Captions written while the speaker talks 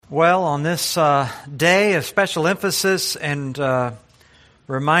Well, on this day of special emphasis and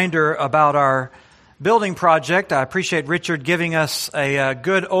reminder about our building project, I appreciate Richard giving us a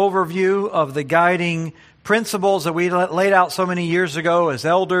good overview of the guiding principles that we laid out so many years ago as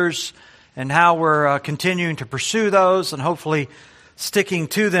elders and how we're continuing to pursue those and hopefully sticking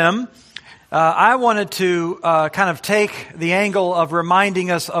to them. I wanted to kind of take the angle of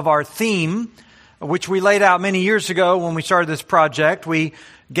reminding us of our theme, which we laid out many years ago when we started this project. We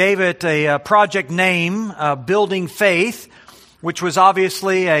gave it a project name, Building Faith, which was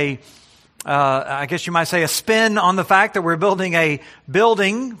obviously I guess you might say a spin on the fact that we're building a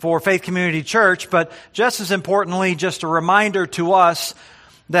building for Faith Community Church, but just as importantly, just a reminder to us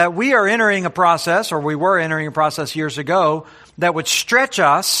that we are entering a process, or we were entering a process years ago, that would stretch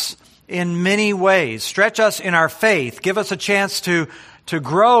us in many ways, stretch us in our faith, give us a chance to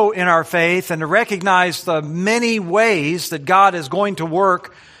grow in our faith and to recognize the many ways that God is going to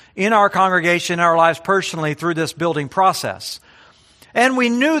work in our congregation, in our lives personally through this building process. And we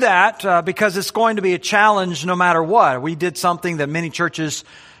knew that because it's going to be a challenge no matter what. We did something that many churches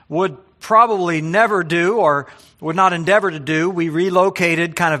would probably never do or would not endeavor to do. We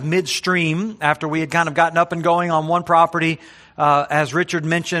relocated kind of midstream after we had kind of gotten up and going on one property, as Richard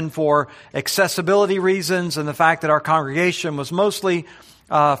mentioned, for accessibility reasons and the fact that our congregation was mostly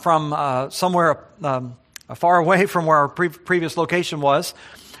from somewhere far away from where our previous location was.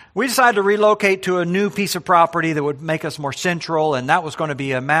 We decided to relocate to a new piece of property that would make us more central, and that was going to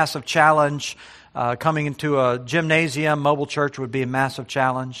be a massive challenge. Coming into a gymnasium, mobile church would be a massive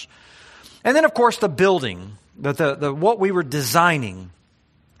challenge. And then, of course, the building, the what we were designing.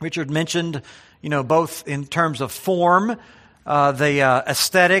 Richard mentioned, both in terms of form, the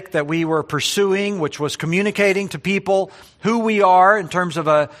aesthetic that we were pursuing, which was communicating to people who we are in terms of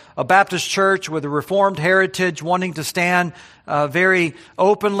a Baptist church with a Reformed heritage, wanting to stand very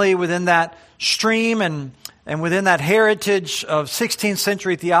openly within that stream and within that heritage of 16th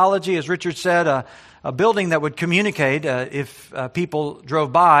century theology, as Richard said, a building that would communicate if people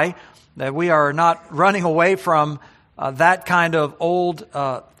drove by, that we are not running away from that kind of old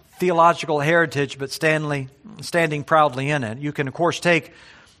theological heritage, but standing proudly in it. You can, of course, take,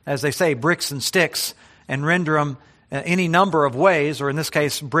 as they say, bricks and sticks and render them any number of ways, or in this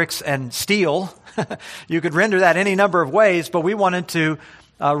case, bricks and steel. You could render that any number of ways, but we wanted to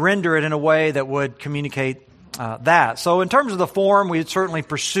render it in a way that would communicate that. So in terms of the form, we had certainly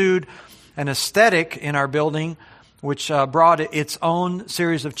pursued an aesthetic in our building, which brought its own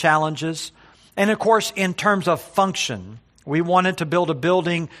series of challenges. And of course, in terms of function, we wanted to build a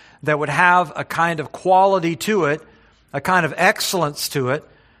building that would have a kind of quality to it, a kind of excellence to it,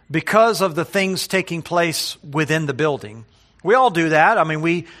 because of the things taking place within the building. We all do that. I mean,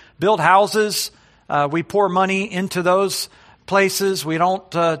 we build houses, we pour money into those places. We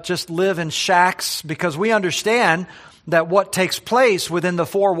don't just live in shacks, because we understand that what takes place within the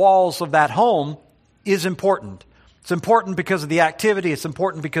four walls of that home is important. It's important because of the activity. It's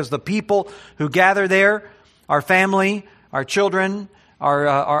important because the people who gather there, our family, our children,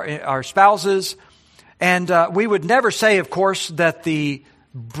 our spouses. And we would never say, of course, that the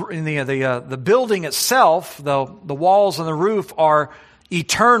building itself, the walls and the roof, are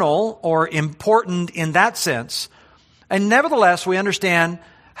eternal or important in that sense. And nevertheless, we understand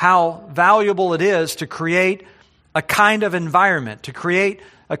how valuable it is to create a kind of environment, to create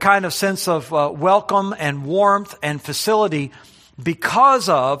a kind of sense of welcome and warmth and facility because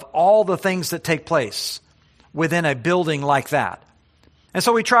of all the things that take place within a building like that. And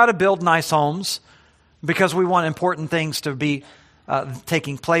so we try to build nice homes because we want important things to be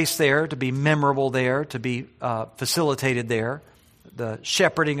taking place there, to be memorable there, to be facilitated there. The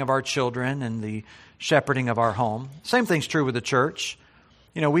shepherding of our children and the shepherding of our home. Same thing's true with the church.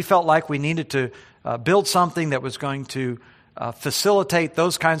 We felt like we needed to build something that was going to facilitate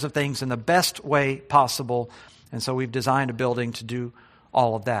those kinds of things in the best way possible. And so we've designed a building to do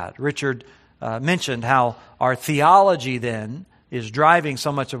all of that. Richard mentioned how our theology then is driving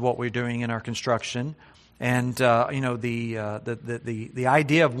so much of what we're doing in our construction. And, the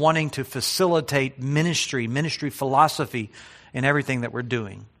idea of wanting to facilitate ministry philosophy in everything that we're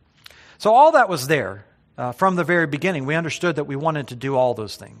doing. So all that was there from the very beginning. We understood that we wanted to do all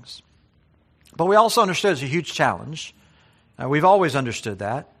those things. But we also understood it's a huge challenge. We've always understood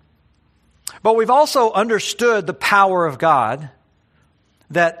that. But we've also understood the power of God,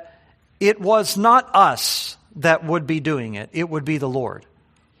 that it was not us that would be doing it. It would be the Lord.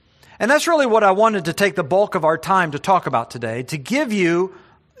 And that's really what I wanted to take the bulk of our time to talk about today, to give you,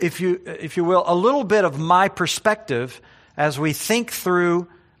 if you will, a little bit of my perspective as we think through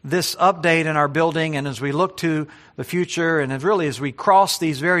this update in our building, and as we look to the future, and as we cross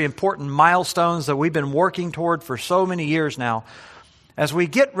these very important milestones that we've been working toward for so many years now, as we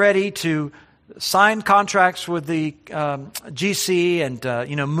get ready to sign contracts with the GC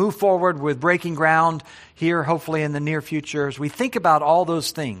and move forward with breaking ground here, hopefully in the near future, as we think about all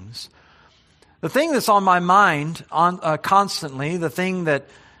those things, the thing that's on my mind constantly, the thing that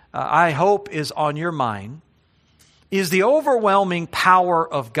I hope is on your mind, is the overwhelming power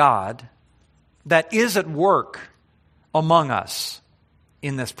of God that is at work among us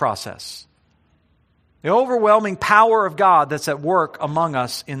in this process. The overwhelming power of God that's at work among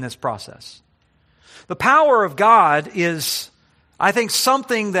us in this process. The power of God is, I think,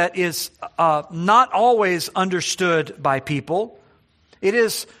 something that is not always understood by people. It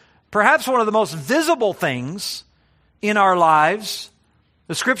is perhaps one of the most visible things in our lives.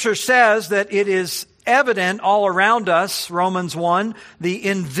 The Scripture says that it is evident all around us, Romans 1, the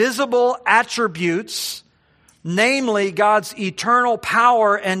invisible attributes, namely God's eternal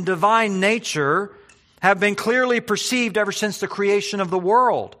power and divine nature, have been clearly perceived ever since the creation of the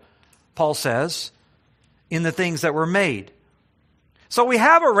world, Paul says, in the things that were made. So we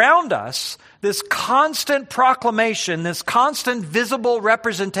have around us this constant proclamation, this constant visible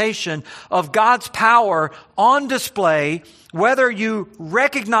representation of God's power on display, whether you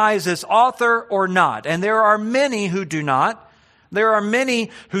recognize its author or not. And there are many who do not. There are many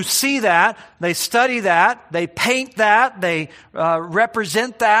who see that, they study that, they paint that, they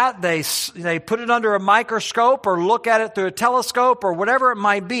represent that, they put it under a microscope or look at it through a telescope or whatever it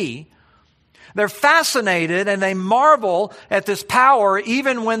might be. They're fascinated and they marvel at this power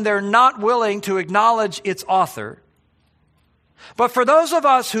even when they're not willing to acknowledge its author. But for those of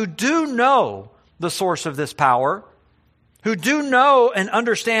us who do know the source of this power, who do know and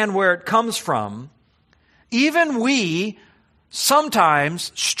understand where it comes from, even we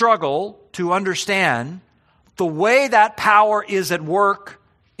sometimes struggle to understand the way that power is at work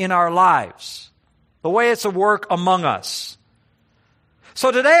in our lives, the way it's at work among us. So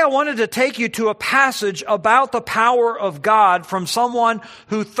today I wanted to take you to a passage about the power of God from someone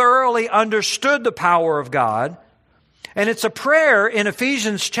who thoroughly understood the power of God. And it's a prayer in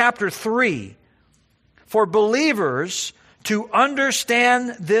Ephesians chapter 3 for believers to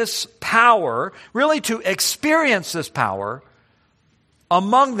understand this power, really to experience this power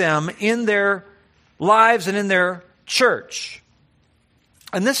among them in their lives and in their church.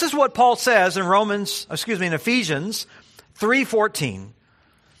 And this is what Paul says in Ephesians 3:14.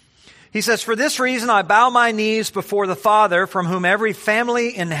 He says, "For this reason I bow my knees before the Father, from whom every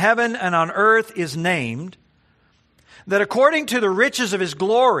family in heaven and on earth is named, that according to the riches of His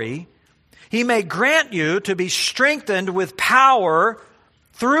glory, He may grant you to be strengthened with power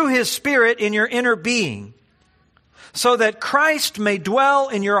through His Spirit in your inner being, so that Christ may dwell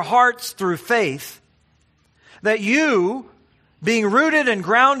in your hearts through faith, that you, being rooted and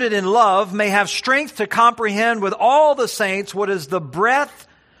grounded in love, may have strength to comprehend with all the saints what is the breadth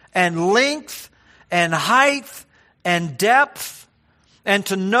and length and height and depth, and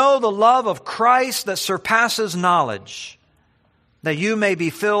to know the love of Christ that surpasses knowledge, that you may be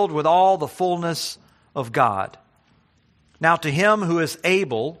filled with all the fullness of God. Now to Him who is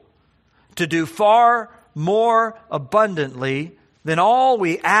able to do far more abundantly than all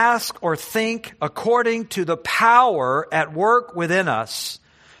we ask or think, according to the power at work within us,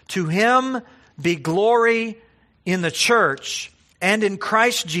 to Him be glory in the church and in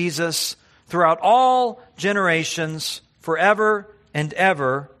Christ Jesus throughout all generations, forever and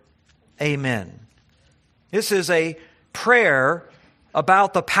ever. Amen." This is a prayer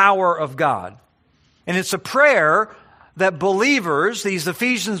about the power of God. And it's a prayer that believers, these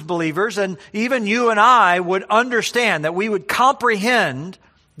Ephesians believers, and even you and I would understand, that we would comprehend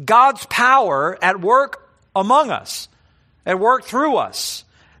God's power at work among us, at work through us,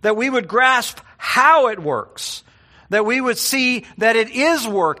 that we would grasp how it works, that we would see that it is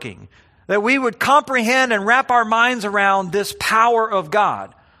working, that we would comprehend and wrap our minds around this power of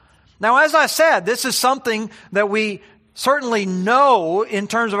God. Now, as I said, this is something that we certainly know in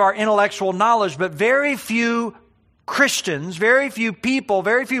terms of our intellectual knowledge, but very few Christians, very few people,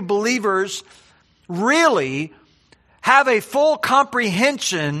 very few believers really have a full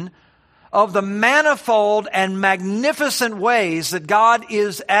comprehension of the manifold and magnificent ways that God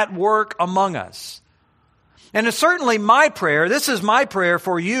is at work among us. And it's certainly my prayer, this is my prayer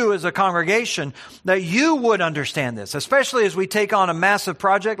for you as a congregation, that you would understand this, especially as we take on a massive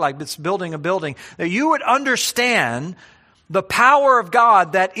project like this, building a building, that you would understand the power of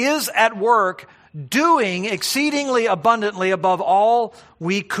God that is at work, doing exceedingly abundantly above all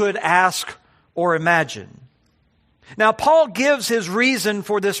we could ask or imagine. Now, Paul gives his reason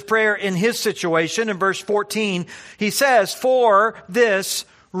for this prayer in his situation. In verse 14, he says, for this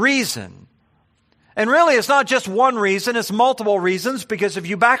reason. And really, it's not just one reason, it's multiple reasons, because if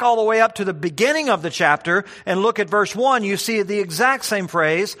you back all the way up to the beginning of the chapter and look at verse 1, you see the exact same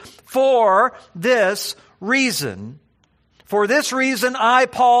phrase, for this reason. For this reason, I,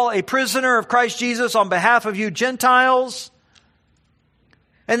 Paul, a prisoner of Christ Jesus, on behalf of you Gentiles.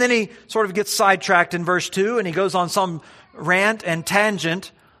 And then he sort of gets sidetracked in verse 2, and he goes on some rant and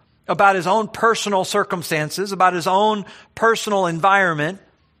tangent about his own personal circumstances, about his own personal environment.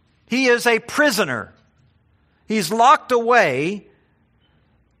 He is a prisoner. He's locked away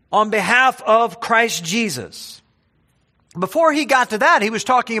on behalf of Christ Jesus. Before he got to that, he was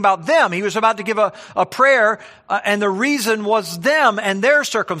talking about them. He was about to give a prayer, and the reason was them and their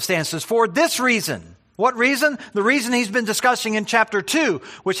circumstances. For this reason. What reason? The reason he's been discussing in chapter 2,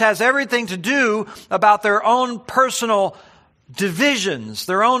 which has everything to do about their own personal divisions,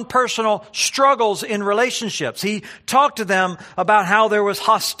 their own personal struggles in relationships. He talked to them about how there was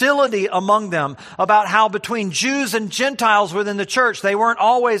hostility among them, about how between Jews and Gentiles within the church, they weren't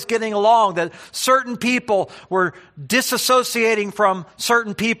always getting along, that certain people were disassociating from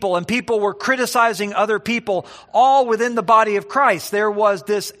certain people, and people were criticizing other people, all within the body of Christ. There was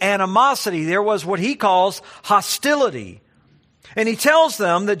this animosity. There was what he calls hostility. And he tells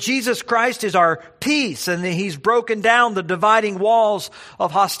them that Jesus Christ is our peace, and that he's broken down the dividing walls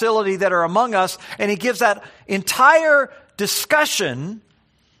of hostility that are among us. And he gives that entire discussion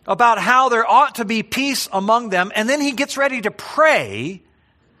about how there ought to be peace among them. And then he gets ready to pray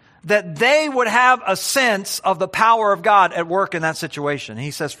that they would have a sense of the power of God at work in that situation. And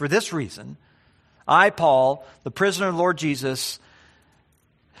he says, for this reason, I, Paul, the prisoner of the Lord Jesus.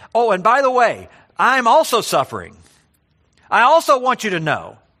 Oh, and by the way, I'm also suffering. I also want you to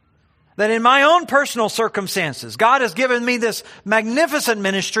know that in my own personal circumstances, God has given me this magnificent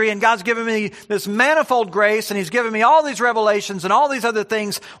ministry, and God's given me this manifold grace, and he's given me all these revelations and all these other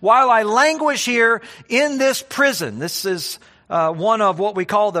things while I languish here in this prison. This is one of what we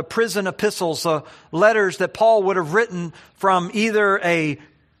call the prison epistles, letters that Paul would have written from either a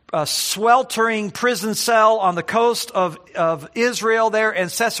sweltering prison cell on the coast of Israel there in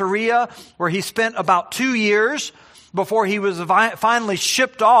Caesarea, where he spent about 2 years before he was finally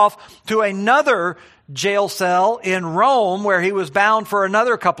shipped off to another jail cell in Rome, where he was bound for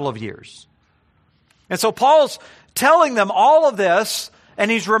another couple of years. And so Paul's telling them all of this, and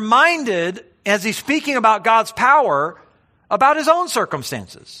he's reminded, as he's speaking about God's power, about his own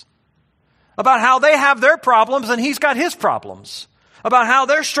circumstances, about how they have their problems and he's got his problems, about how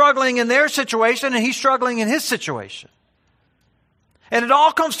they're struggling in their situation and he's struggling in his situation. And it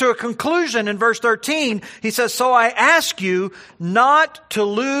all comes to a conclusion in verse 13. He says, so I ask you not to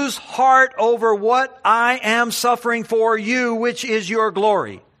lose heart over what I am suffering for you, which is your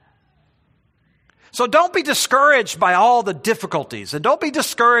glory. So don't be discouraged by all the difficulties, and don't be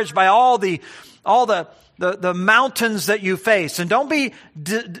discouraged by all the mountains that you face, and don't be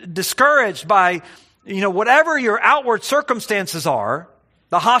discouraged by, whatever your outward circumstances are,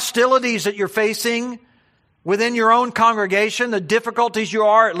 the hostilities that you're facing within your own congregation, the difficulties you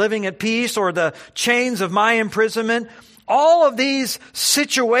are at living at peace, or the chains of my imprisonment. All of these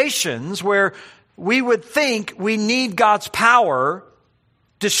situations where we would think we need God's power,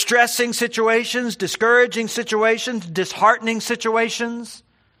 distressing situations, discouraging situations, disheartening situations,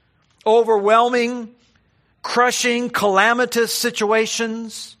 overwhelming, crushing, calamitous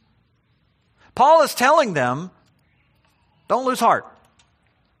situations. Paul is telling them, don't lose heart.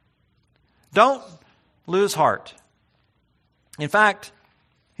 Don't lose heart. In fact,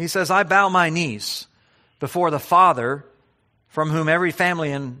 he says, I bow my knees before the Father, from whom every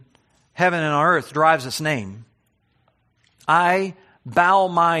family in heaven and on earth derives its name. I bow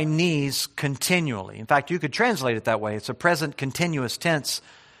my knees continually. In fact, you could translate it that way. It's a present continuous tense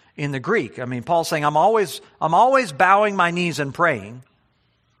in the Greek. I mean, Paul's saying, I'm always bowing my knees and praying.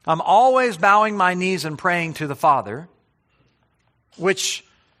 I'm always bowing my knees and praying to the Father, which,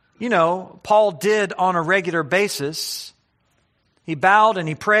 Paul did on a regular basis. He bowed and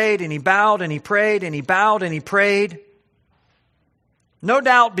he prayed, and he bowed and he prayed, and he bowed and he prayed. No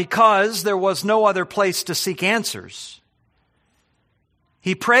doubt because there was no other place to seek answers.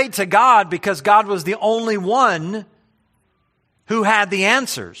 He prayed to God because God was the only one who had the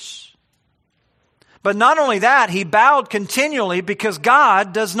answers. But not only that, he bowed continually because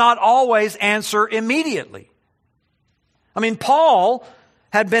God does not always answer immediately. I mean, Paul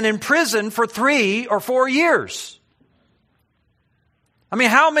had been in prison for 3 or 4 years. I mean,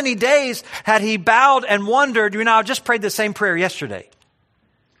 how many days had he bowed and wondered, I just prayed the same prayer yesterday,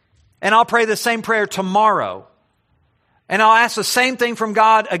 and I'll pray the same prayer tomorrow. And I'll ask the same thing from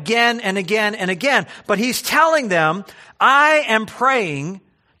God again and again and again. But he's telling them, I am praying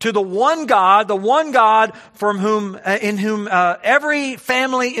to the one God from whom, in whom every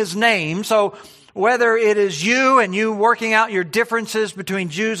family is named. So whether it is you and you working out your differences between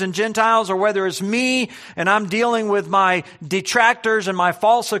Jews and Gentiles, or whether it's me and I'm dealing with my detractors and my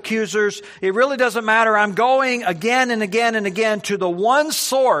false accusers, it really doesn't matter. I'm going again and again and again to the one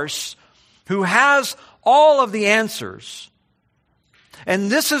source who has all of the answers.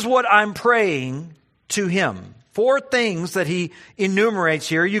 And this is what I'm praying to him. 4 things that he enumerates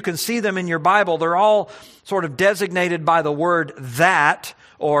here. You can see them in your Bible. They're all sort of designated by the word that,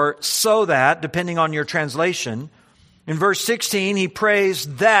 or so that, depending on your translation. In verse 16, he prays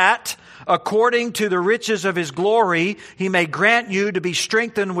that, according to the riches of his glory, he may grant you to be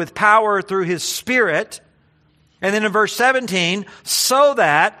strengthened with power through his Spirit. And then in verse 17, so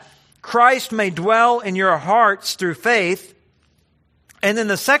that Christ may dwell in your hearts through faith. And then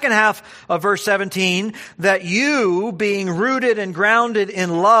the second half of verse 17, that you, being rooted and grounded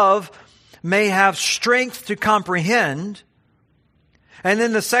in love, may have strength to comprehend. And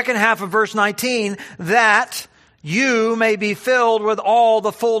then the second half of verse 19, that you may be filled with all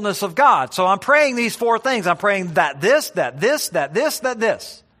the fullness of God. So I'm praying these 4 things. I'm praying that this, that this, that this, that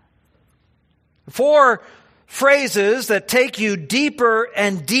this. 4 phrases that take you deeper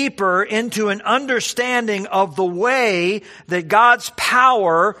and deeper into an understanding of the way that God's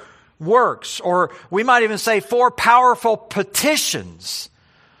power works. Or we might even say 4 powerful petitions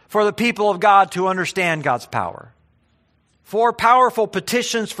for the people of God to understand God's power. 4 powerful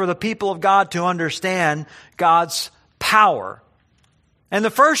petitions for the people of God to understand God's power. And the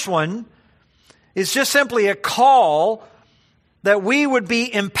first one is just simply a call that we would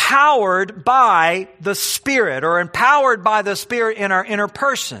be empowered by the Spirit, or empowered by the Spirit in our inner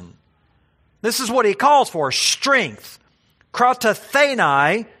person. This is what he calls for, strength.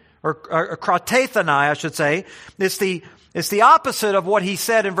 Kratathenai, or kratathenai, I should say. It's the opposite of what he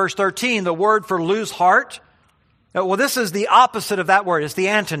said in verse 13, the word for lose heart. Well, this is the opposite of that word. It's the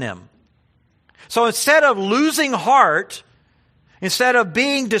antonym. So instead of losing heart, instead of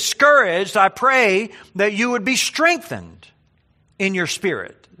being discouraged, I pray that you would be strengthened in your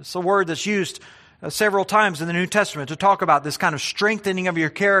spirit. It's a word that's used several times in the New Testament to talk about this kind of strengthening of your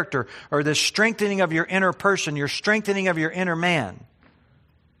character, or this strengthening of your inner person, your strengthening of your inner man.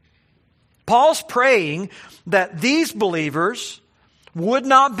 Paul's praying that these believers would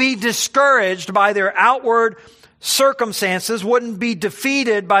not be discouraged by their outward circumstances, wouldn't be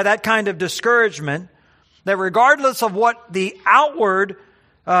defeated by that kind of discouragement, that regardless of what the outward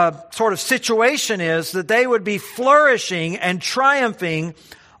sort of situation is, that they would be flourishing and triumphing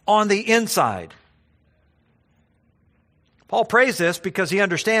on the inside. Paul prays this because he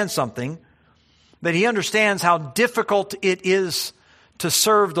understands something, that he understands how difficult it is to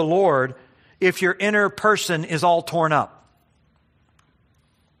serve the Lord if your inner person is all torn up.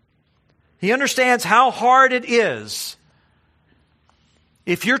 He understands how hard it is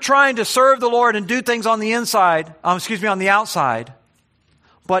if you're trying to serve the Lord and do things on the inside, on the outside,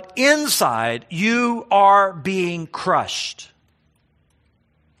 but inside you are being crushed.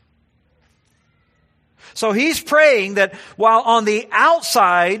 So he's praying that while on the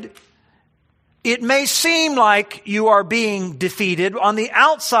outside it may seem like you are being defeated, on the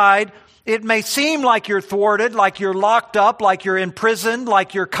outside it may seem like you're thwarted, like you're locked up, like you're imprisoned,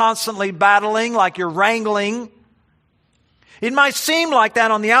 like you're constantly battling, like you're wrangling. It might seem like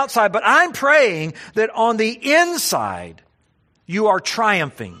that on the outside, but I'm praying that on the inside you are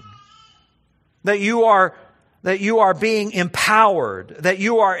triumphing, that you are being empowered, that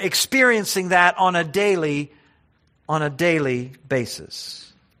you are experiencing that on a daily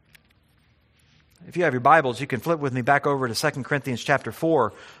basis. If you have your Bibles, you can flip with me back over to 2 Corinthians chapter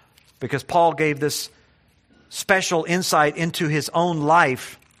 4, because Paul gave this special insight into his own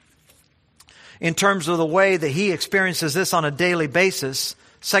life in terms of the way that he experiences this on a daily basis.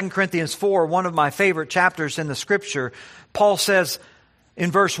 2 Corinthians 4, one of my favorite chapters in the Scripture, Paul says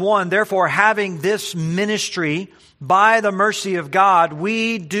in verse 1, therefore, having this ministry by the mercy of God,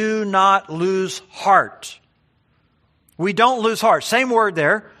 we do not lose heart. We don't lose heart. Same word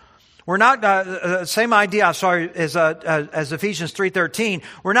there. We're not, same idea, as Ephesians 3:13.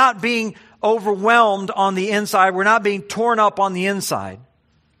 We're not being overwhelmed on the inside. We're not being torn up on the inside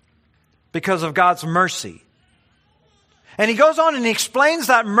because of God's mercy. And he goes on and he explains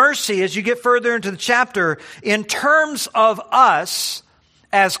that mercy as you get further into the chapter in terms of us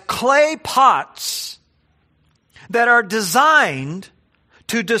as clay pots that are designed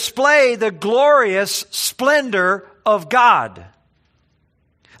to display the glorious splendor of God.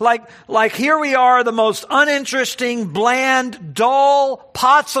 Like here we are, the most uninteresting, bland, dull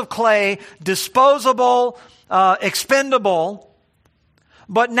pots of clay, disposable, expendable.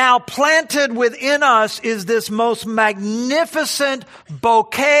 But now planted within us is this most magnificent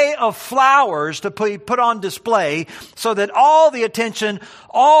bouquet of flowers to put on display so that all the attention,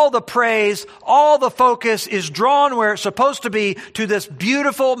 all the praise, all the focus is drawn where it's supposed to be, to this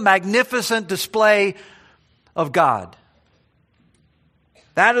beautiful, magnificent display of God.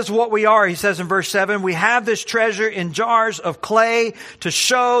 That is what we are, he says in verse 7. We have this treasure in jars of clay to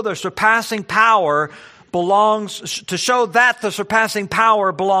show the surpassing power belongs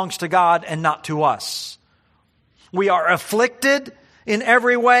to God and not to us. We are afflicted in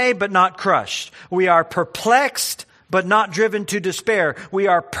every way, but not crushed. We are perplexed, but not driven to despair. We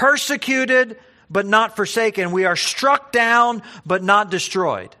are persecuted, but not forsaken. We are struck down, but not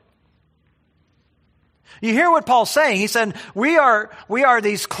destroyed. You hear what Paul's saying? He said, we are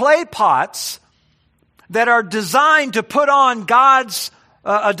these clay pots that are designed to put on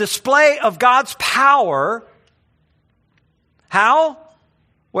a display of God's power. How?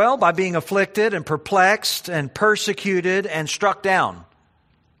 Well, by being afflicted and perplexed and persecuted and struck down.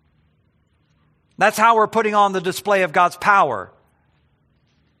 That's how we're putting on the display of God's power.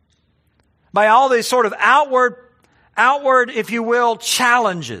 By all these sort of outward, if you will,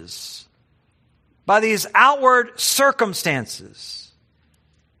 challenges. By these outward circumstances.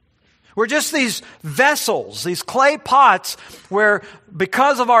 We're just these vessels, these clay pots where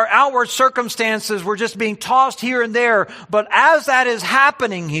because of our outward circumstances, we're just being tossed here and there. But as that is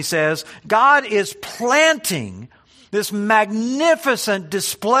happening, he says, God is planting this magnificent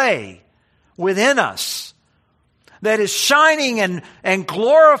display within us that is shining and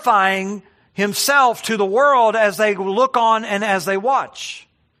glorifying himself to the world as they look on and as they watch.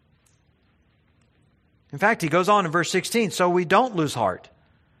 In fact, he goes on in verse 16, so we don't lose heart.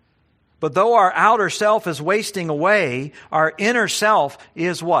 But though our outer self is wasting away, our inner self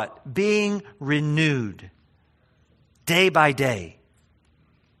is what? Being renewed. Day by day.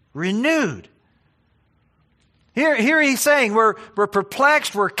 Renewed. Here he's saying we're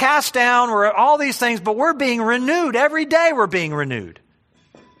perplexed, we're cast down, we're all these things, but we're being renewed. Every day we're being renewed.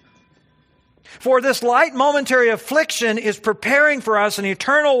 For this light momentary affliction is preparing for us an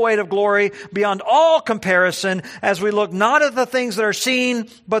eternal weight of glory beyond all comparison as we look not at the things that are seen,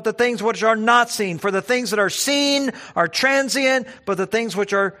 but the things which are not seen. For the things that are seen are transient, but the things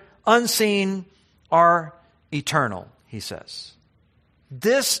which are unseen are eternal, he says.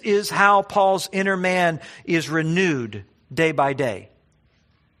 This is how Paul's inner man is renewed day by day.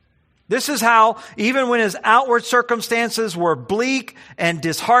 This is how, even when his outward circumstances were bleak and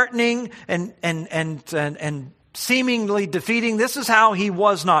disheartening and seemingly defeating, this is how he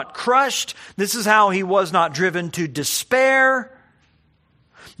was not crushed. This is how he was not driven to despair.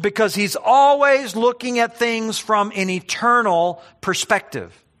 Because he's always looking at things from an eternal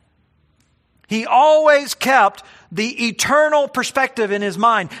perspective. He always kept the eternal perspective in his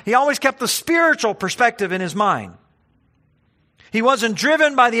mind. He always kept the spiritual perspective in his mind. He wasn't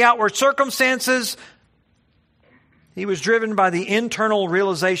driven by the outward circumstances. He was driven by the internal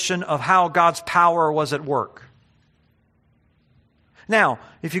realization of how God's power was at work. Now,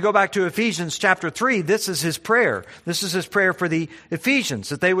 if you go back to Ephesians chapter 3, this is his prayer. This is his prayer for the Ephesians,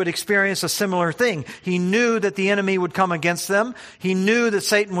 that they would experience a similar thing. He knew that the enemy would come against them. He knew that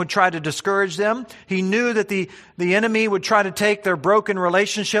Satan would try to discourage them. He knew that the enemy would try to take their broken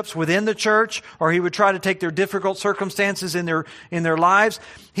relationships within the church, or he would try to take their difficult circumstances in their lives.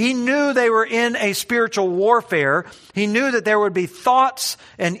 He knew they were in a spiritual warfare. He knew that there would be thoughts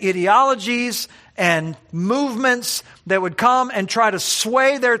and ideologies and movements that would come and try to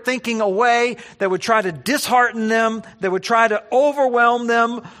sway their thinking away, that would try to dishearten them, that would try to overwhelm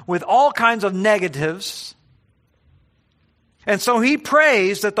them with all kinds of negatives. And so he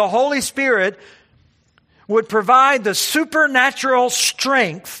prays that the Holy Spirit would provide the supernatural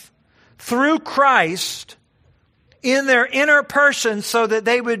strength through Christ in their inner person so that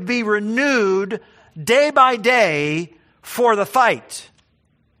they would be renewed day by day for the fight.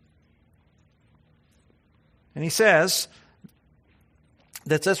 And he says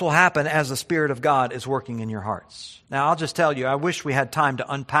that this will happen as the Spirit of God is working in your hearts. Now, I'll just tell you, I wish we had time to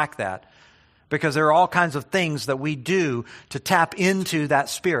unpack that, because there are all kinds of things that we do to tap into that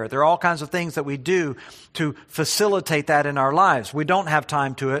Spirit. There are all kinds of things that we do to facilitate that in our lives. We don't have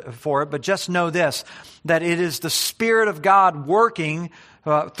time for it, but just know this, that it is the Spirit of God working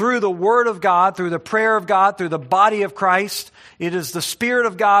through the Word of God, through the prayer of God, through the body of Christ. It is the Spirit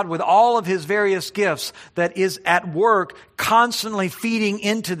of God with all of His various gifts that is at work, constantly feeding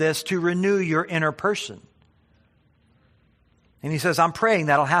into this to renew your inner person. And he says, I'm praying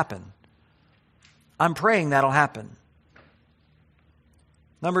that'll happen. I'm praying that'll happen.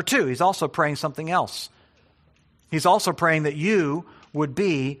 Number two, he's also praying something else. He's also praying that you would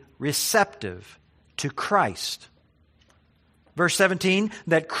be receptive to Christ. Verse 17,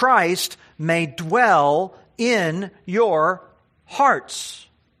 that Christ may dwell in your hearts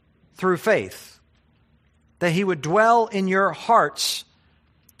through faith. That he would dwell in your hearts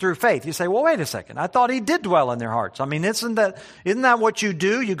through faith. You say, well, wait a second. I thought he did dwell in their hearts. I mean, isn't that what you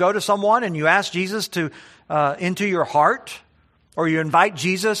do? You go to someone and you ask Jesus to into your heart, or you invite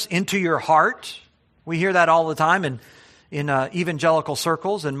Jesus into your heart. We hear that all the time in evangelical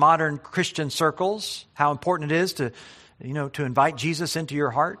circles and modern Christian circles, how important it is to invite Jesus into your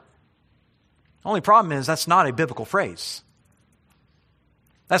heart. Only problem is that's not a biblical phrase.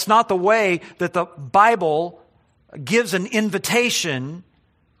 That's not the way that the Bible gives an invitation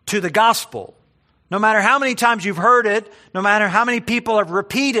to the gospel. No matter how many times you've heard it, no matter how many people have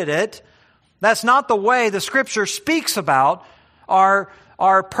repeated it, that's not the way the Scripture speaks about our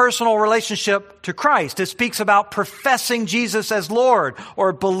personal relationship to Christ. It speaks about professing Jesus as Lord,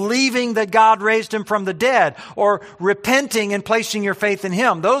 or believing that God raised him from the dead, or repenting and placing your faith in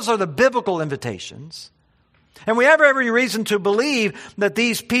him. Those are the biblical invitations. And we have every reason to believe that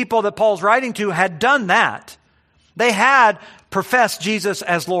these people that Paul's writing to had done that. They had professed Jesus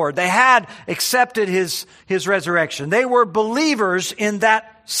as Lord. They had accepted his resurrection. They were believers in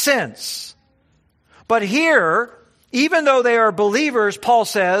that sense. But here, even though they are believers, Paul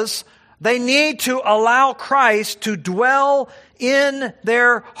says, they need to allow Christ to dwell in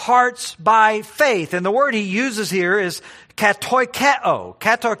their hearts by faith. And the word he uses here is katoikeo.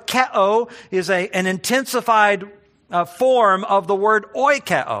 Katoikeo is an intensified form of the word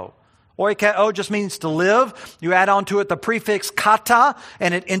oikeo. Oikeo just means to live. You add on to it the prefix kata,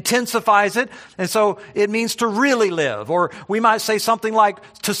 and it intensifies it. And so it means to really live. Or we might say something like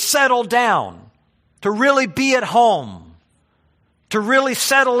to settle down, to really be at home, to really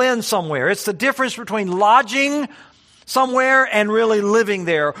settle in somewhere. It's the difference between lodging somewhere and really living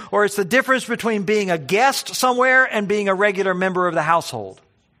there. Or it's the difference between being a guest somewhere and being a regular member of the household.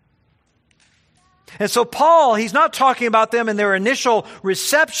 And so Paul, he's not talking about them in their initial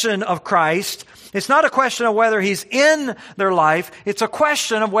reception of Christ. It's not a question of whether he's in their life. It's a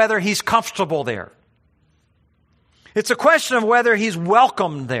question of whether he's comfortable there. It's a question of whether he's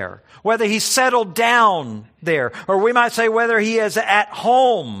welcomed there, whether he's settled down there, or we might say whether he is at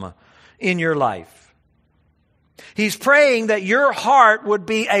home in your life. He's praying that your heart would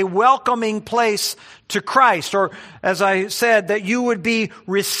be a welcoming place to Christ, or as I said, that you would be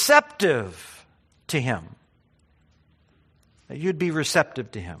receptive to him. That you'd be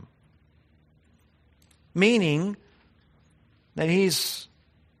receptive to him. Meaning that he's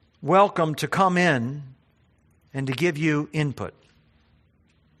welcome to come in and to give you input.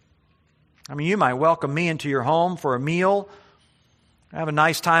 I mean, you might welcome me into your home for a meal, have a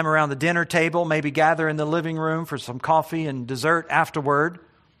nice time around the dinner table, maybe gather in the living room for some coffee and dessert afterward.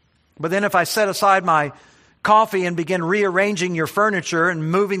 But then if I set aside my coffee and begin rearranging your furniture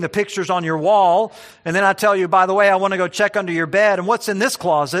and moving the pictures on your wall, and then I tell you, by the way, I want to go check under your bed, and what's in this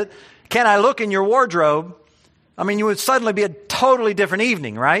closet? Can I look in your wardrobe? I mean, you would suddenly be a totally different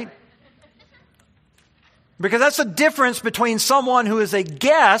evening, right? Because that's the difference between someone who is a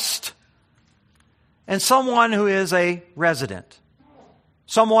guest and someone who is a resident.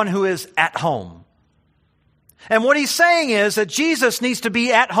 Someone who is at home. And what he's saying is that Jesus needs to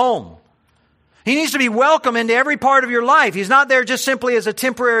be at home. He needs to be welcome into every part of your life. He's not there just simply as a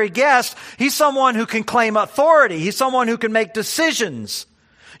temporary guest. He's someone who can claim authority. He's someone who can make decisions.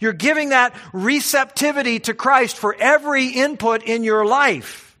 You're giving that receptivity to Christ for every input in your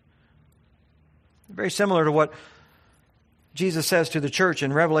life. Very similar to what Jesus says to the church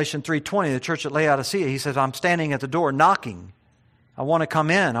in Revelation 3:20, the church at Laodicea. He says, I'm standing at the door knocking. I want to come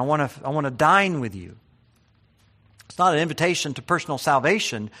in. I want to dine with you. It's not an invitation to personal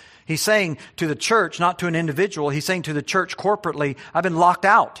salvation. He's saying to the church, not to an individual. He's saying to the church corporately, I've been locked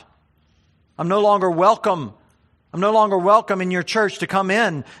out. I'm no longer welcome. I'm no longer welcome in your church to come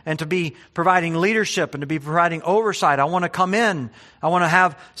in and to be providing leadership and to be providing oversight. I want to come in. I want to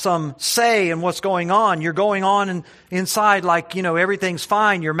have some say in what's going on. You're going on inside like, everything's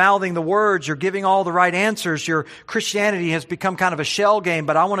fine. You're mouthing the words. You're giving all the right answers. Your Christianity has become kind of a shell game,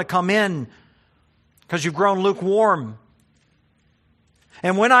 but I want to come in because you've grown lukewarm.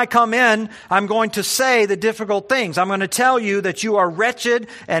 And when I come in, I'm going to say the difficult things. I'm going to tell you that you are wretched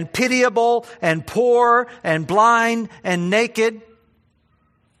and pitiable and poor and blind and naked.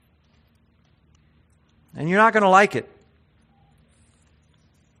 And you're not going to like it.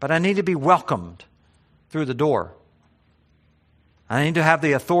 But I need to be welcomed through the door. I need to have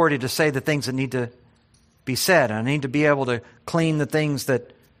the authority to say the things that need to be said. I need to be able to clean the things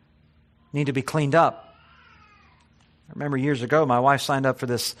that need to be cleaned up. I remember years ago, my wife signed up for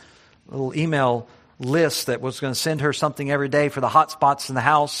this little email list that was going to send her something every day for the hot spots in the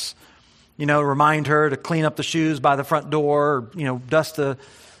house. Remind her to clean up the shoes by the front door, or, dust the,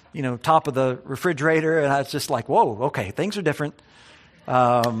 top of the refrigerator. And I was just like, whoa, okay, things are different.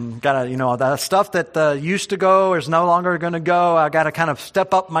 That stuff that used to go is no longer going to go. I got to kind of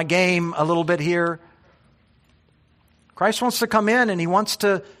step up my game a little bit here. Christ wants to come in and He wants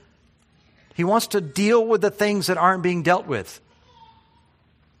to deal with the things that aren't being dealt with.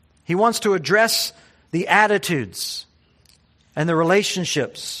 He wants to address the attitudes and the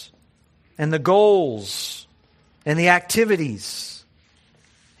relationships and the goals and the activities.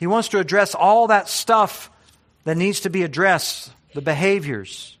 He wants to address all that stuff that needs to be addressed, the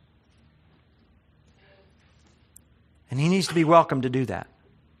behaviors. And He needs to be welcome to do that.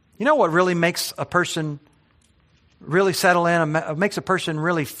 You know what really makes a person really settle in, makes a person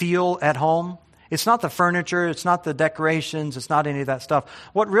really feel at home? It's not the furniture, it's not the decorations, it's not any of that stuff.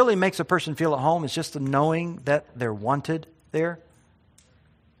 What really makes a person feel at home is just the knowing that they're wanted there.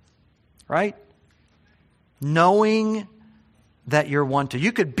 Right? Knowing that you're wanted.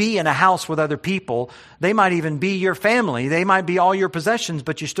 You could be in a house with other people. They might even be your family. They might be all your possessions,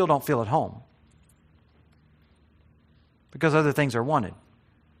 but you still don't feel at home. Because other things are wanted.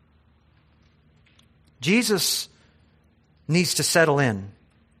 Jesus needs to settle in.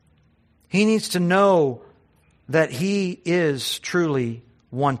 He needs to know that He is truly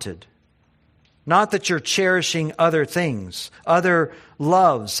wanted. Not that you're cherishing other things, other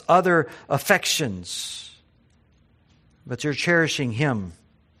loves, other affections, but you're cherishing Him,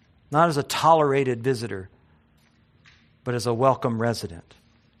 not as a tolerated visitor, but as a welcome resident.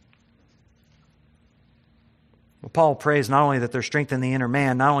 Well, Paul prays not only that they're strengthened in the inner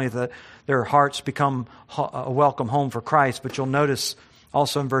man, not only that their hearts become a welcome home for Christ, but you'll notice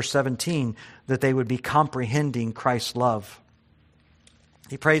also in verse 17 that they would be comprehending Christ's love.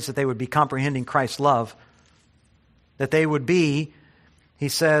 He prays that they would be comprehending Christ's love, that they would be, he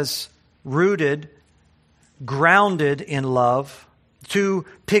says, rooted, grounded in love. Two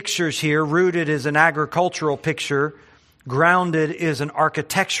pictures here. Rooted is an agricultural picture. Grounded is an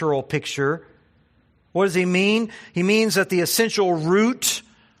architectural picture. What does he mean? He means that the essential root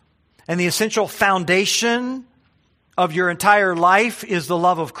and the essential foundation of your entire life is the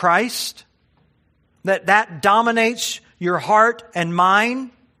love of Christ. That dominates your heart and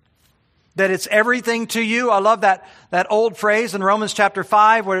mind. That it's everything to you. I love that old phrase in Romans chapter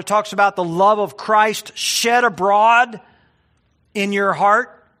 5 where it talks about the love of Christ shed abroad in your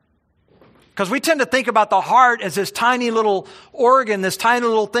heart. Because we tend to think about the heart as this tiny little organ, this tiny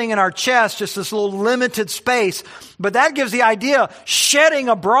little thing in our chest, just this little limited space. But that gives the idea shedding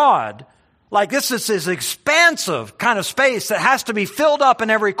abroad. Like this is this expansive kind of space that has to be filled up in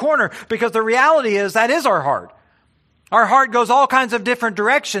every corner, because the reality is that is our heart. Our heart goes all kinds of different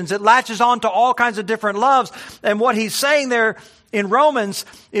directions. It latches on to all kinds of different loves. And what he's saying there in Romans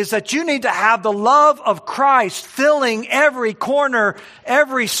is that you need to have the love of Christ filling every corner,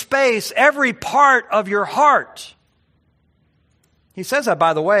 every space, every part of your heart. He says that,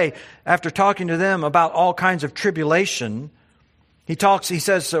 by the way, after talking to them about all kinds of tribulation. He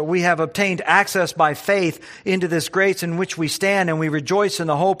says, we have obtained access by faith into this grace in which we stand, and we rejoice in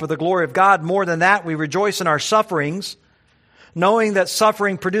the hope of the glory of God. More than that, we rejoice in our sufferings, knowing that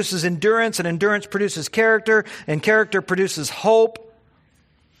suffering produces endurance, and endurance produces character, and character produces hope.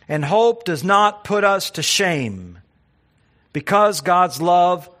 And hope does not put us to shame, because God's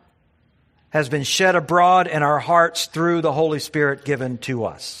love has been shed abroad in our hearts through the Holy Spirit given to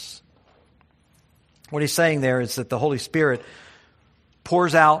us. What he's saying there is that the Holy Spirit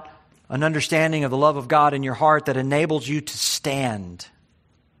pours out an understanding of the love of God in your heart that enables you to stand,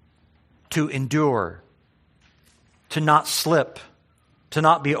 to endure, to not slip, to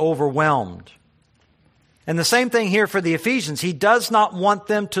not be overwhelmed. And the same thing here for the Ephesians. He does not want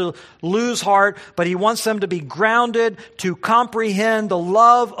them to lose heart, but he wants them to be grounded, to comprehend the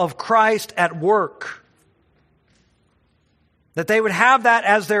love of Christ at work. That they would have that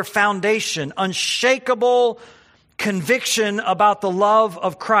as their foundation, unshakable conviction about the love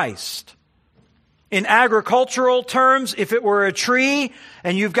of Christ. In agricultural terms, if it were a tree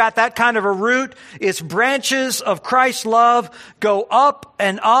and you've got that kind of a root, its branches of Christ's love go up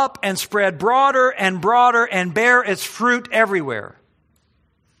and spread broader and bear its fruit everywhere.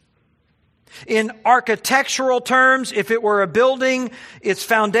 In architectural terms, if it were a building, its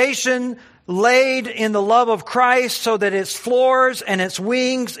foundation laid in the love of Christ so that its floors and its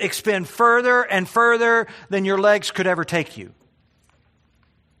wings extend further and further than your legs could ever take you.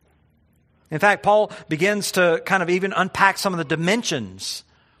 In fact, Paul begins to kind of even unpack some of the dimensions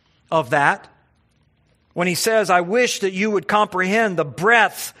of that when he says, I wish that you would comprehend the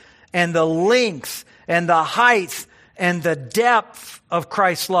breadth and the length and the height and the depth of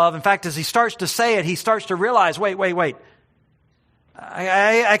Christ's love. In fact, as he starts to say it, he starts to realize, wait.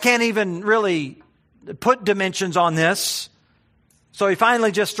 I can't even really put dimensions on this. So he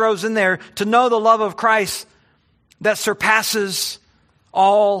finally just throws in there, to know the love of Christ that surpasses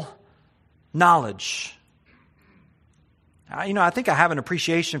all knowledge. I think I have an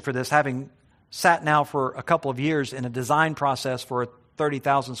appreciation for this, having sat now for a couple of years in a design process for a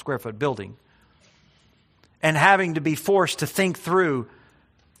 30,000 square foot building, and having to be forced to think through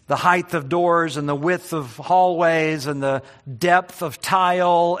the height of doors and the width of hallways and the depth of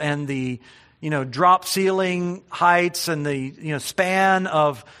tile and the drop ceiling heights and the span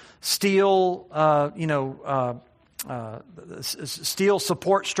of steel steel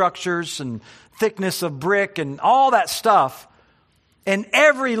support structures and thickness of brick and all that stuff, and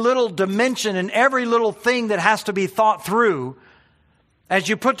every little dimension and every little thing that has to be thought through as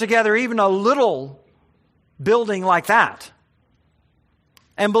you put together even a little building like that.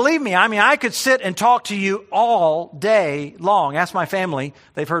 And believe me, I could sit and talk to you all day long. Ask my family.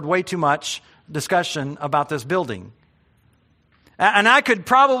 They've heard way too much discussion about this building. And I could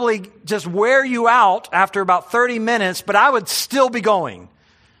probably just wear you out after about 30 minutes, but I would still be going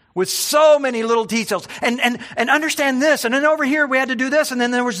with so many little details. And understand this, and then over here we had to do this, and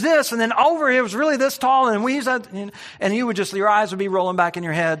then there was this, and then over here it was really this tall, and we used that, and you would just, your eyes would be rolling back in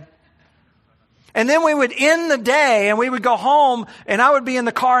your head. And then we would end the day and we would go home, and I would be in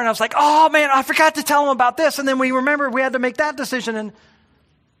the car and I was like, oh man, I forgot to tell them about this. And then we remembered we had to make that decision. And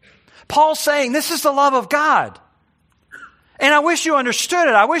Paul's saying this is the love of God. And I wish you understood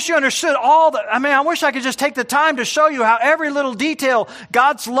it. I wish you understood I wish I could just take the time to show you how every little detail,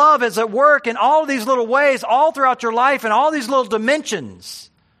 God's love is at work in all of these little ways, all throughout your life, and all these little dimensions.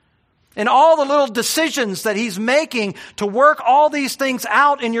 And all the little decisions that He's making to work all these things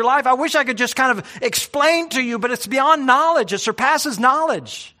out in your life. I wish I could just kind of explain to you, but it's beyond knowledge. It surpasses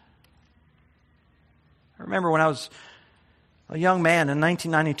knowledge. I remember when I was a young man in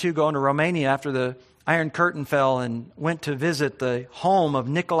 1992 going to Romania after the Iron Curtain fell, and went to visit the home of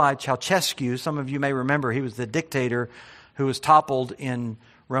Nicolae Ceausescu. Some of you may remember he was the dictator who was toppled in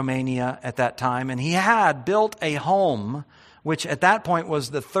Romania at that time. And he had built a home which at that point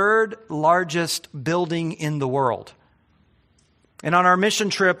was the third largest building in the world. And on our mission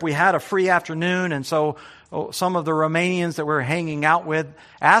trip, we had a free afternoon, and so some of the Romanians that we were hanging out with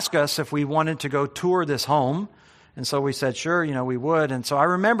asked us if we wanted to go tour this home. And so we said, sure, we would. And so I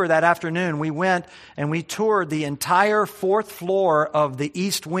remember that afternoon we went and we toured the entire fourth floor of the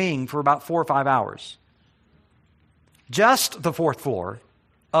East Wing for about 4 or 5 hours. Just the fourth floor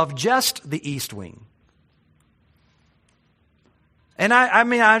of just the East Wing. And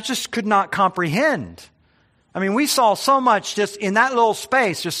I just could not comprehend. We saw so much just in that little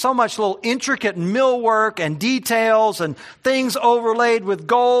space, just so much little intricate millwork and details and things overlaid with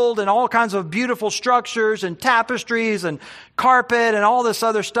gold and all kinds of beautiful structures and tapestries and carpet and all this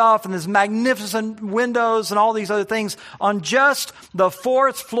other stuff and these magnificent windows and all these other things on just the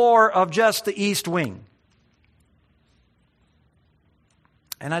fourth floor of just the East Wing.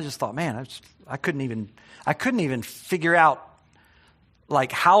 And I just thought, man, I couldn't even figure out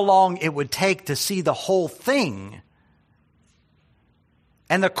like how long it would take to see the whole thing.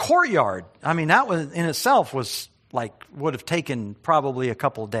 And the courtyard, that was in itself was would have taken probably a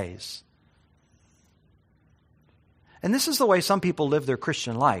couple of days. And this is the way some people live their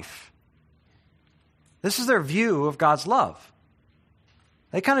Christian life. This is their view of God's love.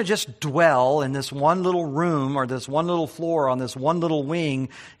 They kind of just dwell in this one little room or this one little floor on this one little wing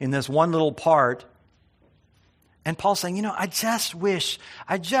in this one little part. And Paul's saying, I just wish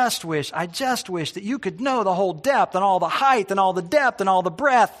that you could know the whole depth and all the height and all the depth and all the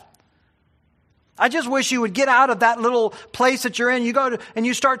breadth. I just wish you would get out of that little place that you're in. You go to, and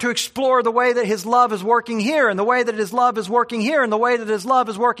you start to explore the way that His love is working here, and the way that His love is working here, and the way that His love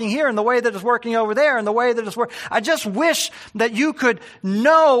is working here, and the way that it's working over there, and the way that it's working. I just wish that you could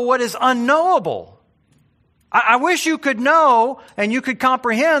know what is unknowable. I wish you could know and you could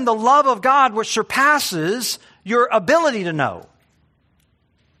comprehend the love of God which surpasses your ability to know.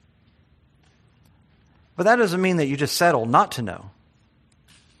 But that doesn't mean that you just settle not to know.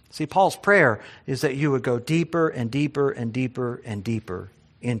 See, Paul's prayer is that you would go deeper and deeper and deeper and deeper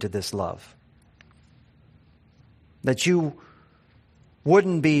into this love. That you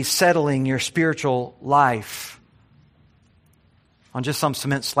wouldn't be settling your spiritual life on just some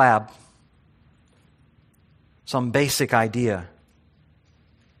cement slab, some basic idea.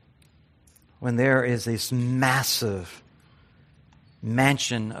 when there is this massive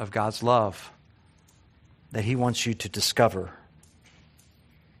mansion of God's love that He wants you to discover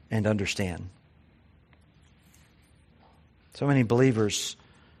and understand. So many believers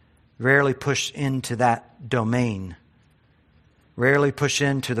rarely push into that domain, rarely push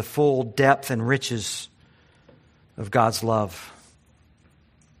into the full depth and riches of God's love.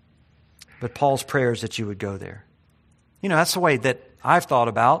 But Paul's prayer is that you would go there. You know, that's the way that I've thought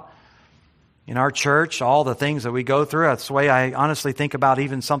about in our church, all the things that we go through. That's the way I honestly think about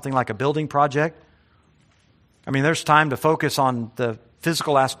even something like a building project. I mean, there's time to focus on the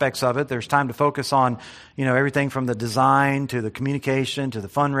physical aspects of it. There's time to focus on, everything from the design to the communication to the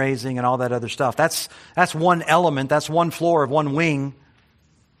fundraising and all that other stuff. That's one element. That's one floor of one wing.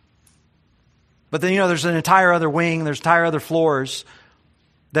 But then, there's an entire other wing. There's entire other floors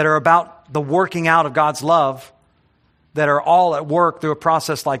that are about the working out of God's love, that are all at work through a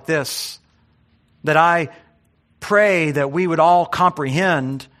process like this, that I pray that we would all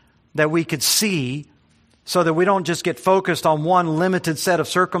comprehend, that we could see, so that we don't just get focused on one limited set of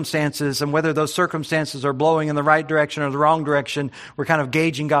circumstances, and whether those circumstances are blowing in the right direction or the wrong direction, we're kind of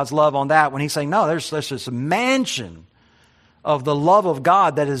gauging God's love on that, when He's saying, no, there's this mansion of the love of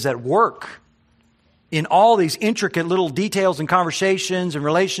God that is at work in all these intricate little details and conversations and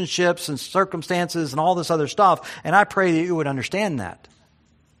relationships and circumstances and all this other stuff. And I pray that you would understand that.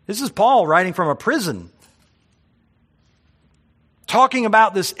 This is Paul writing from a prison, talking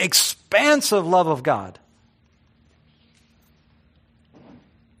about this expansive love of God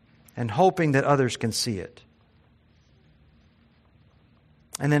and hoping that others can see it.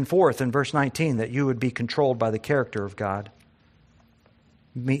 And then fourth, in verse 19, that you would be controlled by the character of God.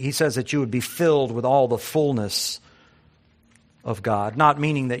 He says that you would be filled with all the fullness of God, not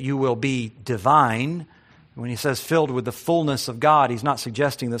meaning that you will be divine. When he says filled with the fullness of God, he's not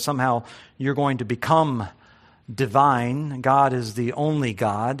suggesting that somehow you're going to become divine. God is the only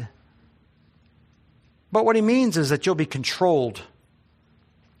God. But what he means is that you'll be controlled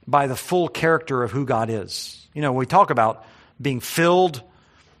by the full character of who God is. When we talk about being filled,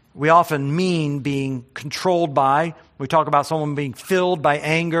 we often mean being controlled by. We talk about someone being filled by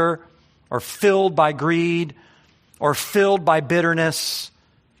anger, or filled by greed, or filled by bitterness,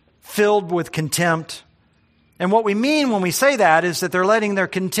 filled with contempt. And what we mean when we say that is that they're letting their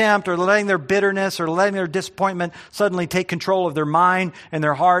contempt or letting their bitterness or letting their disappointment suddenly take control of their mind and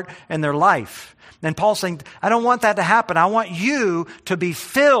their heart and their life. And Paul's saying, I don't want that to happen. I want you to be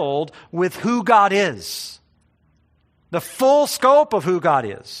filled with who God is. The full scope of who God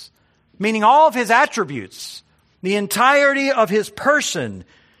is. Meaning all of His attributes. The entirety of His person.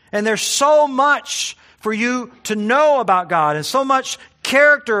 And there's so much for you to know about God and so much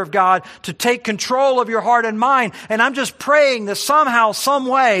character of God to take control of your heart and mind. And I'm just praying that somehow, some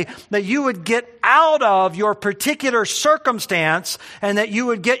way, that you would get out of your particular circumstance and that you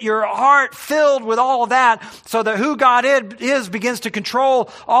would get your heart filled with all of that, so that who God is begins to control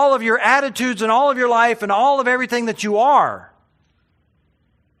all of your attitudes and all of your life and all of everything that you are.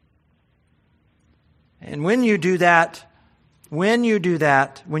 And when you do that, when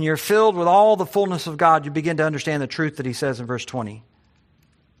you're filled with all the fullness of God, you begin to understand the truth that he says in verse 20.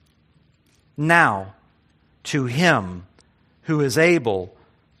 Now, to Him who is able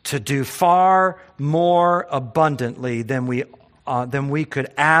to do far more abundantly than we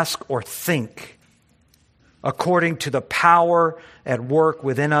could ask or think, according to the power at work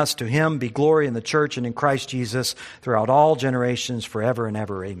within us, to Him be glory in the church and in Christ Jesus throughout all generations, forever and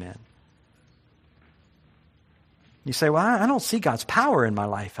ever. Amen. You say, well, I don't see God's power in my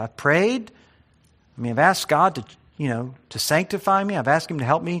life. I've prayed. I've asked God to sanctify me. I've asked Him to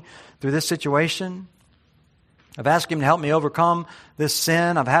help me through this situation. I've asked Him to help me overcome this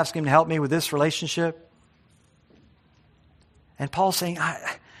sin. I've asked Him to help me with this relationship. And Paul's saying,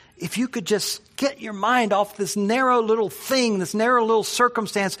 if you could just get your mind off this narrow little thing, this narrow little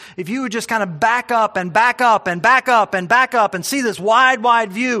circumstance, if you would just kind of back up and back up and back up and back up and see this wide,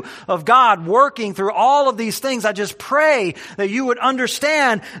 wide view of God working through all of these things, I just pray that you would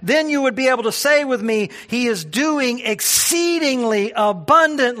understand. Then you would be able to say with me, He is doing exceedingly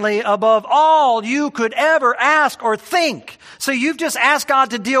abundantly above all you could ever ask or think. So you've just asked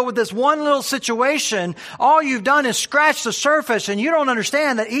God to deal with this one little situation. All you've done is scratch the surface, and you don't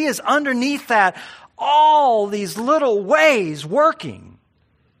understand that He is underneath that, all these little ways working.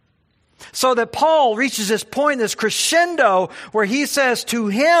 So that Paul reaches this point, this crescendo, where he says, to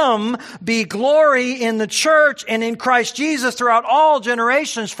Him be glory in the church and in Christ Jesus throughout all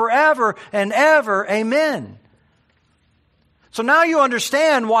generations, forever and ever. Amen. So now you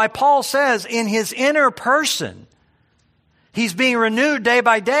understand why Paul says in his inner person, he's being renewed day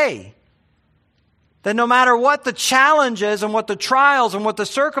by day. that no matter what the challenges and what the trials and what the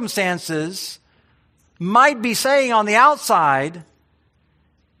circumstances might be saying on the outside,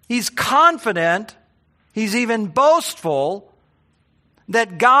 he's confident, he's even boastful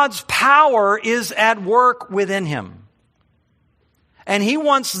that God's power is at work within him. And he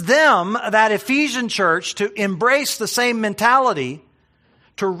wants them, that Ephesian church, to embrace the same mentality,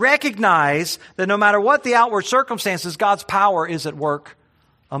 to recognize that no matter what the outward circumstances, God's power is at work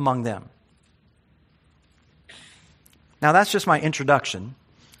among them. Now that's just my introduction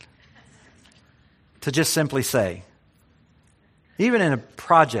to just simply say, even in a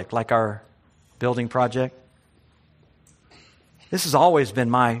project like our building project, this has always been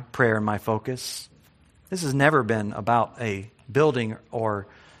my prayer and my focus. This has never been about a building or,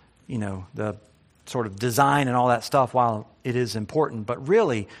 the sort of design and all that stuff, while it is important. But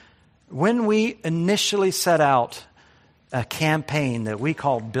really, when we initially set out a campaign that we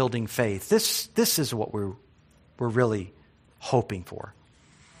called Building Faith, this is what we're really hoping for,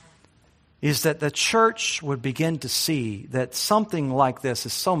 is that the church would begin to see that something like this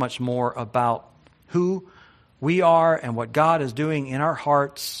is so much more about who we are and what God is doing in our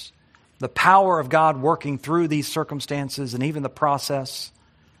hearts, the power of God working through these circumstances and even the process,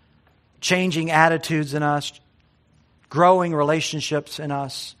 changing attitudes in us, growing relationships in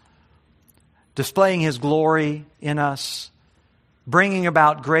us, displaying His glory in us, bringing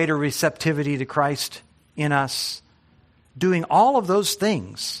about greater receptivity to Christ in us, doing all of those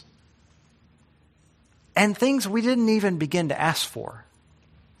things, and things we didn't even begin to ask for,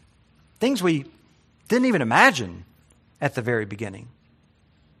 things we didn't even imagine at the very beginning.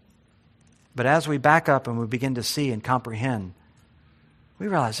 But as we back up and we begin to see and comprehend, we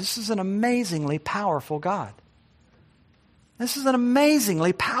realize this is an amazingly powerful God. This is an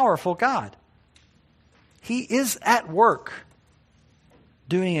amazingly powerful God. He is at work,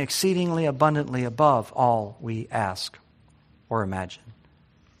 doing exceedingly abundantly above all we ask or imagine.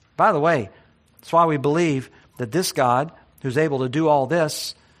 By the way, that's why we believe that this God, who's able to do all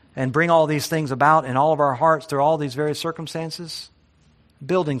this and bring all these things about in all of our hearts through all these various circumstances,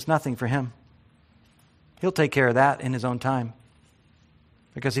 building's nothing for Him. He'll take care of that in His own time,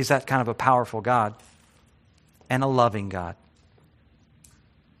 because He's that kind of a powerful God and a loving God.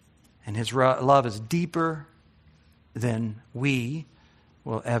 And His love is deeper than we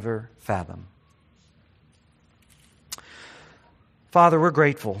will ever fathom. Father, we're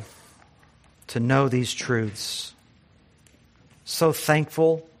grateful to know these truths. So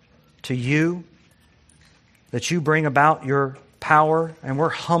thankful to You that You bring about Your power, and we're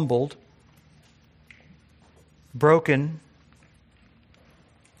humbled, broken,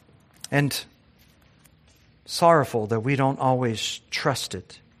 and sorrowful that we don't always trust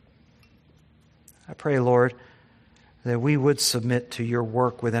it. I pray, Lord, that we would submit to Your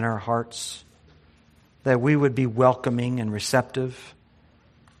work within our hearts, that we would be welcoming and receptive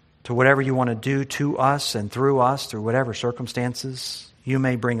to whatever You want to do to us and through us, through whatever circumstances You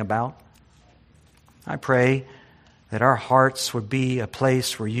may bring about. I pray that our hearts would be a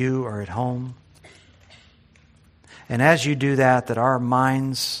place where You are at home. And as You do that, that our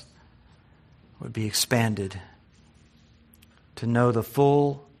minds would be expanded to know the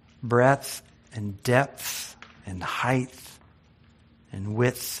full breadth and depth and height and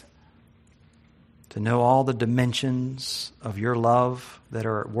width, to know all the dimensions of Your love that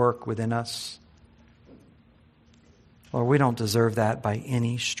are at work within us. Lord, we don't deserve that by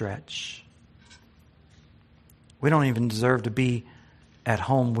any stretch. We don't even deserve to be at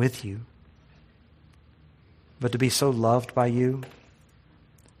home with You. But to be so loved by You,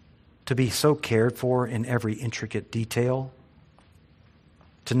 to be so cared for in every intricate detail,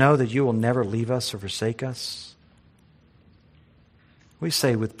 to know that You will never leave us or forsake us. We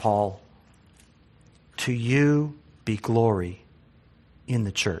say with Paul, to You be glory in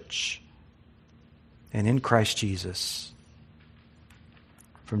the church and in Christ Jesus,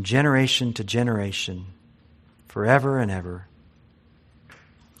 from generation to generation, forever and ever.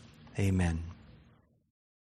 Amen.